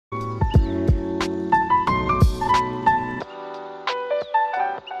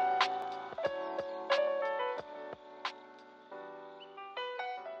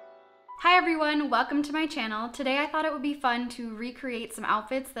everyone, welcome to my channel. Today I thought it would be fun to recreate some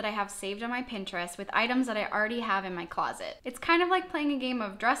outfits that I have saved on my Pinterest with items that I already have in my closet. It's kind of like playing a game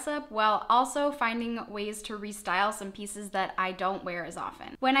of dress up while also finding ways to restyle some pieces that I don't wear as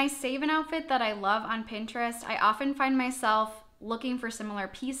often. When I save an outfit that I love on Pinterest, I often find myself looking for similar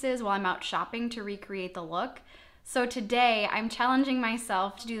pieces while I'm out shopping to recreate the look. So today I'm challenging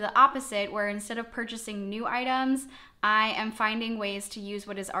myself to do the opposite, where instead of purchasing new items, I am finding ways to use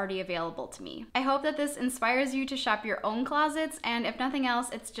what is already available to me. I hope that this inspires you to shop your own closets, and if nothing else,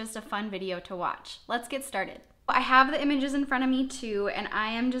 it's just a fun video to watch. Let's get started. I have the images in front of me too, and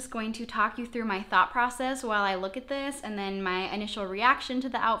I am just going to talk you through my thought process while I look at this, and then my initial reaction to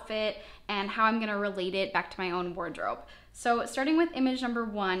the outfit and how I'm gonna relate it back to my own wardrobe. So starting with image number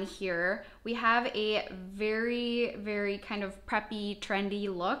 1 here, we have a very kind of preppy,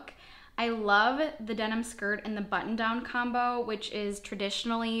 trendy look. I love the denim skirt and the button-down combo, which is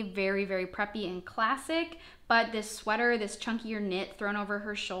traditionally very preppy and classic, but this sweater, this chunkier knit thrown over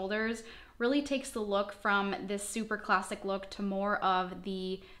her shoulders, really takes the look from this super classic look to more of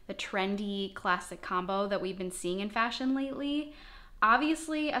the trendy classic combo that we've been seeing in fashion lately.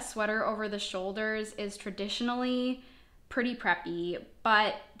 Obviously, a sweater over the shoulders is traditionally pretty preppy,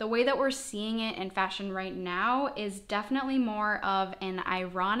 but the way that we're seeing it in fashion right now is definitely more of an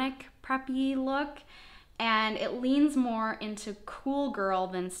ironic preppy look, and it leans more into cool girl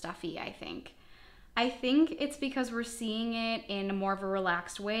than stuffy, I think. I think it's because we're seeing it in more of a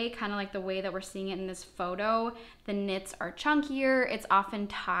relaxed way, kind of like the way that we're seeing it in this photo. The knits are chunkier, it's often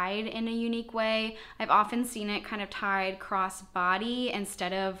tied in a unique way. I've often seen it kind of tied cross body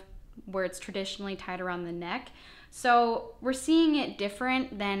instead of where it's traditionally tied around the neck. So we're seeing it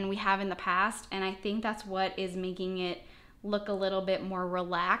different than we have in the past, and I think that's what is making it look a little bit more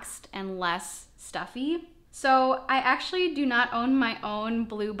relaxed and less stuffy. So I actually do not own my own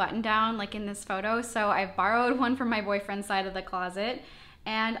blue button down like in this photo, so I've borrowed one from my boyfriend's side of the closet,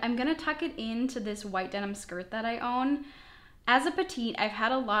 and I'm gonna tuck it into this white denim skirt that I own. As a petite, I've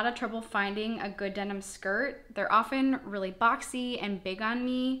had a lot of trouble finding a good denim skirt. They're often really boxy and big on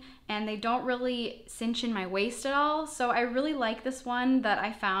me, and they don't really cinch in my waist at all. So I really like this one that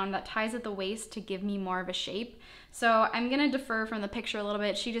I found that ties at the waist to give me more of a shape. So I'm gonna defer from the picture a little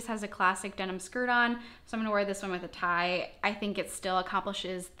bit. She just has a classic denim skirt on, so I'm gonna wear this one with a tie. I think it still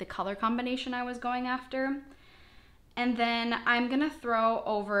accomplishes the color combination I was going after. And then I'm gonna throw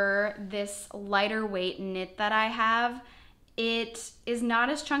over this lighter weight knit that I have. It is not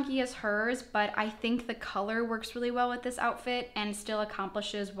as chunky as hers, but I think the color works really well with this outfit and still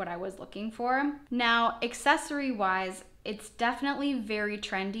accomplishes what I was looking for. Now, accessory-wise, it's definitely very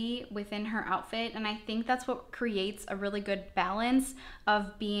trendy within her outfit, and I think that's what creates a really good balance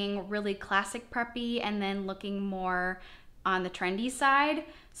of being really classic preppy and then looking more on the trendy side.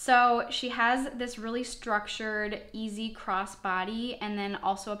 So she has this really structured, easy crossbody and then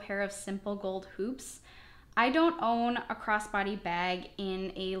also a pair of simple gold hoops. I don't own a crossbody bag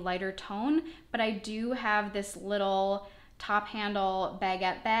in a lighter tone, but I do have this little top handle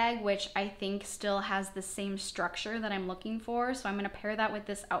baguette bag, which I think still has the same structure that I'm looking for. So I'm gonna pair that with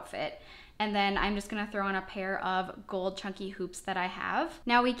this outfit. And then I'm just gonna throw on a pair of gold chunky hoops that I have.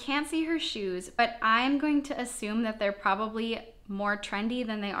 Now we can't see her shoes, but I'm going to assume that they're probably more trendy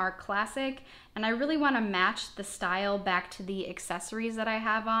than they are classic. And I really wanna match the style back to the accessories that I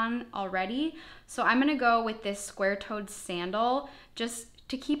have on already. So I'm gonna go with this square-toed sandal just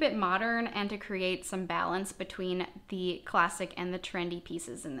to keep it modern and to create some balance between the classic and the trendy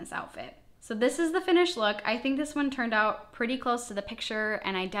pieces in this outfit. So this is the finished look. I think this one turned out pretty close to the picture,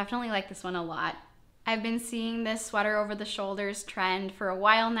 and I definitely like this one a lot. I've been seeing this sweater over the shoulders trend for a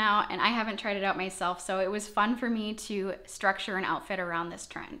while now, and I haven't tried it out myself, so it was fun for me to structure an outfit around this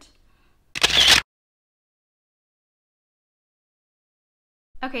trend.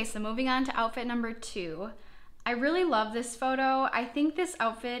 Okay, so moving on to outfit number 2. I really love this photo. I think this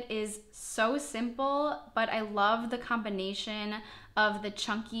outfit is so simple, but I love the combination of the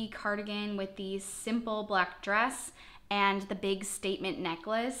chunky cardigan with the simple black dress and the big statement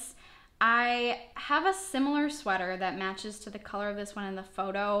necklace. I have a similar sweater that matches to the color of this one in the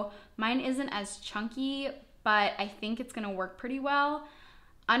photo. Mine isn't as chunky, but I think it's gonna work pretty well.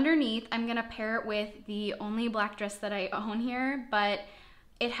 Underneath, I'm gonna pair it with the only black dress that I own here, but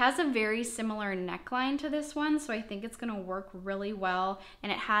it has a very similar neckline to this one, so I think it's gonna work really well.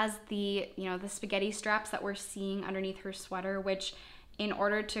 And it has the, the spaghetti straps that we're seeing underneath her sweater, which in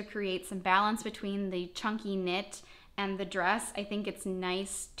order to create some balance between the chunky knit and the dress, I think it's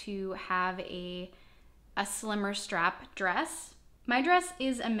nice to have a slimmer strap dress. My dress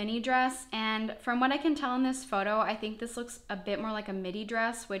is a mini dress, and from what I can tell in this photo, I think this looks a bit more like a midi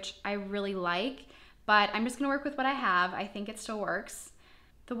dress, which I really like, but I'm just gonna work with what I have. I think it still works.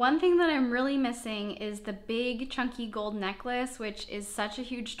 The one thing that I'm really missing is the big chunky gold necklace, which is such a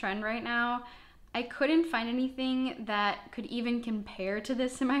huge trend right now. I couldn't find anything that could even compare to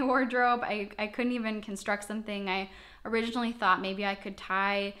this in my wardrobe. I couldn't even construct something. I originally thought maybe I could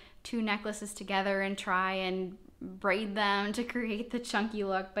tie two necklaces together and try and braid them to create the chunky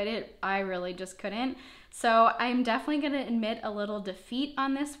look, but I really just couldn't. So I'm definitely gonna admit a little defeat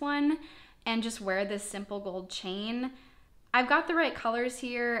on this one and just wear this simple gold chain. I've got the right colors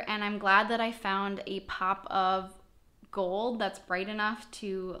here, and I'm glad that I found a pop of gold that's bright enough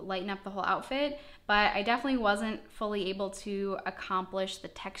to lighten up the whole outfit, but I definitely wasn't fully able to accomplish the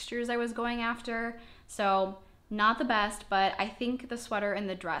textures I was going after. So not the best, but I think the sweater and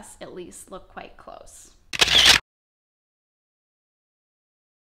the dress at least look quite close.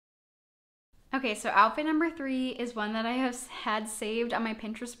 Okay, so outfit number 3 is one that I have had saved on my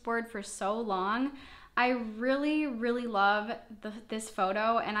Pinterest board for so long. I really, really love this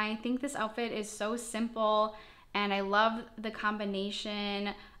photo, and I think this outfit is so simple, and I love the combination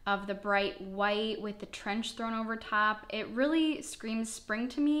of the bright white with the trench thrown over top. It really screams spring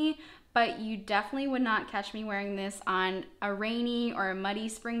to me, but you definitely would not catch me wearing this on a rainy or a muddy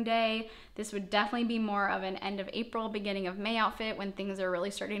spring day. This would definitely be more of an end of April, beginning of May outfit when things are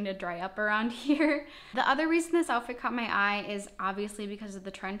really starting to dry up around here. The other reason this outfit caught my eye is obviously because of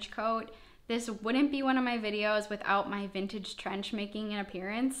the trench coat. This wouldn't be one of my videos without my vintage trench making an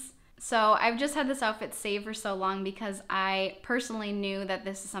appearance. So I've just had this outfit saved for so long because I personally knew that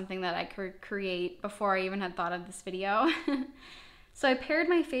this is something that I could create before I even had thought of this video. So I paired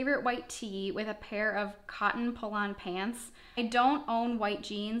my favorite white tee with a pair of cotton pull-on pants. I don't own white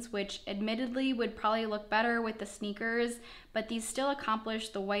jeans, which admittedly would probably look better with the sneakers, but these still accomplish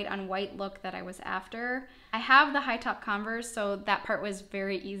the white on white look that I was after. I have the high top Converse, so that part was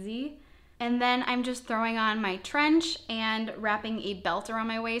very easy. And then I'm just throwing on my trench and wrapping a belt around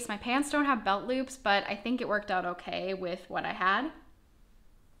my waist. My pants don't have belt loops, but I think it worked out okay with what I had.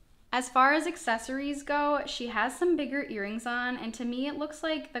 As far as accessories go, she has some bigger earrings on, and to me it looks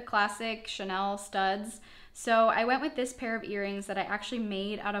like the classic Chanel studs. So I went with this pair of earrings that I actually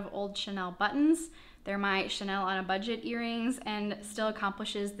made out of old Chanel buttons. They're my Chanel on a budget earrings and still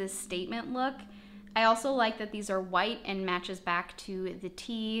accomplishes this statement look. I also like that these are white and matches back to the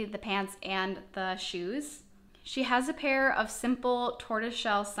tee, the pants, and the shoes. She has a pair of simple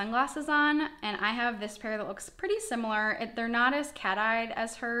tortoiseshell sunglasses on, and I have this pair that looks pretty similar. They're not as cat-eyed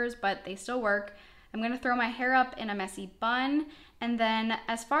as hers, but they still work. I'm gonna throw my hair up in a messy bun, and then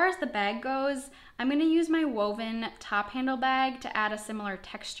as far as the bag goes, I'm gonna use my woven top handle bag to add a similar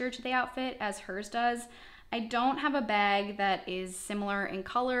texture to the outfit as hers does. I don't have a bag that is similar in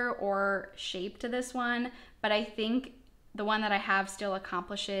color or shape to this one, but I think the one that I have still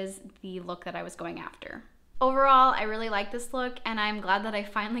accomplishes the look that I was going after. Overall, I really like this look, and I'm glad that I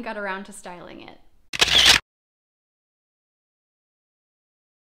finally got around to styling it.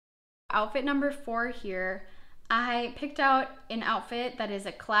 Outfit number 4 here, I picked out an outfit that is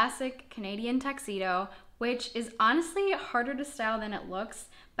a classic Canadian tuxedo, which is honestly harder to style than it looks,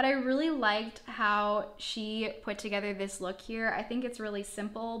 but I really liked how she put together this look here. I think it's really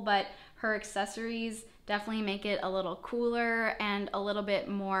simple, but her accessories definitely make it a little cooler and a little bit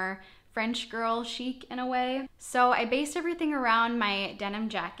more French girl chic in a way. So I based everything around my denim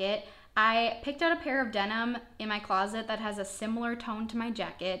jacket. I picked out a pair of denim in my closet that has a similar tone to my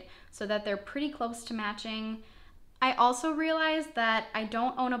jacket so that they're pretty close to matching. I also realized that I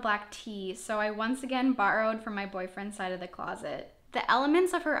don't own a black tee, so I once again borrowed from my boyfriend's side of the closet. The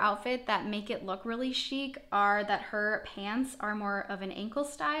elements of her outfit that make it look really chic are that her pants are more of an ankle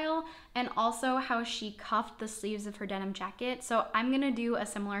style, and also how she cuffed the sleeves of her denim jacket. So I'm gonna do a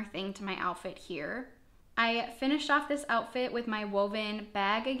similar thing to my outfit here. I finished off this outfit with my woven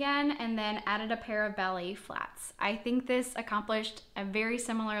bag again, and then added a pair of ballet flats. I think this accomplished a very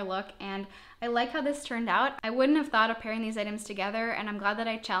similar look, and I like how this turned out. I wouldn't have thought of pairing these items together, and I'm glad that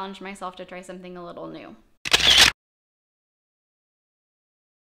I challenged myself to try something a little new.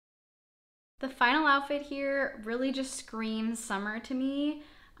 The final outfit here really just screams summer to me.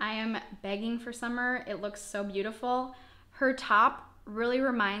 I am begging for summer. It looks so beautiful. Her top really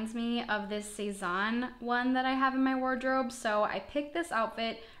reminds me of this Cezanne one that I have in my wardrobe, so I picked this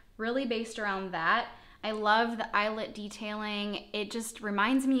outfit really based around that. I love the eyelet detailing. It just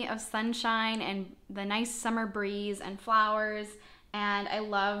reminds me of sunshine and the nice summer breeze and flowers, and I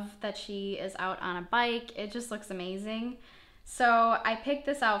love that she is out on a bike. It just looks amazing. So I picked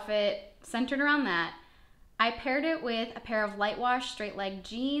this outfit centered around that. I paired it with a pair of light wash straight leg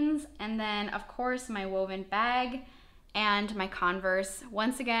jeans, and then of course my woven bag and my Converse.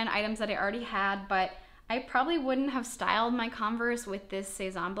 Once again, items that I already had, but I probably wouldn't have styled my Converse with this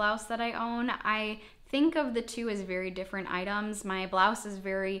Cezanne blouse that I own. I think of the two as very different items. My blouse is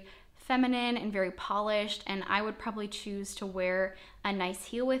very feminine and very polished, and I would probably choose to wear a nice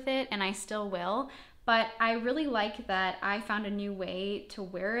heel with it, and I still will. But I really like that I found a new way to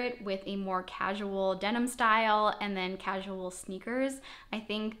wear it with a more casual denim style and then casual sneakers. I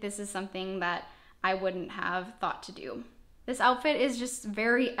think this is something that I wouldn't have thought to do. This outfit is just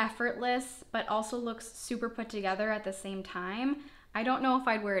very effortless, but also looks super put together at the same time. I don't know if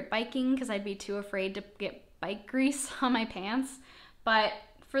I'd wear it biking because I'd be too afraid to get bike grease on my pants, but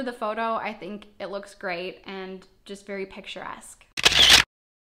for the photo, I think it looks great and just very picturesque.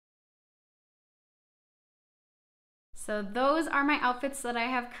 So those are my outfits that I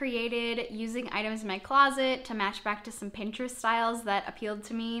have created using items in my closet to match back to some Pinterest styles that appealed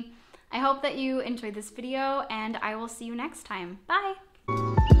to me. I hope that you enjoyed this video, and I will see you next time. Bye!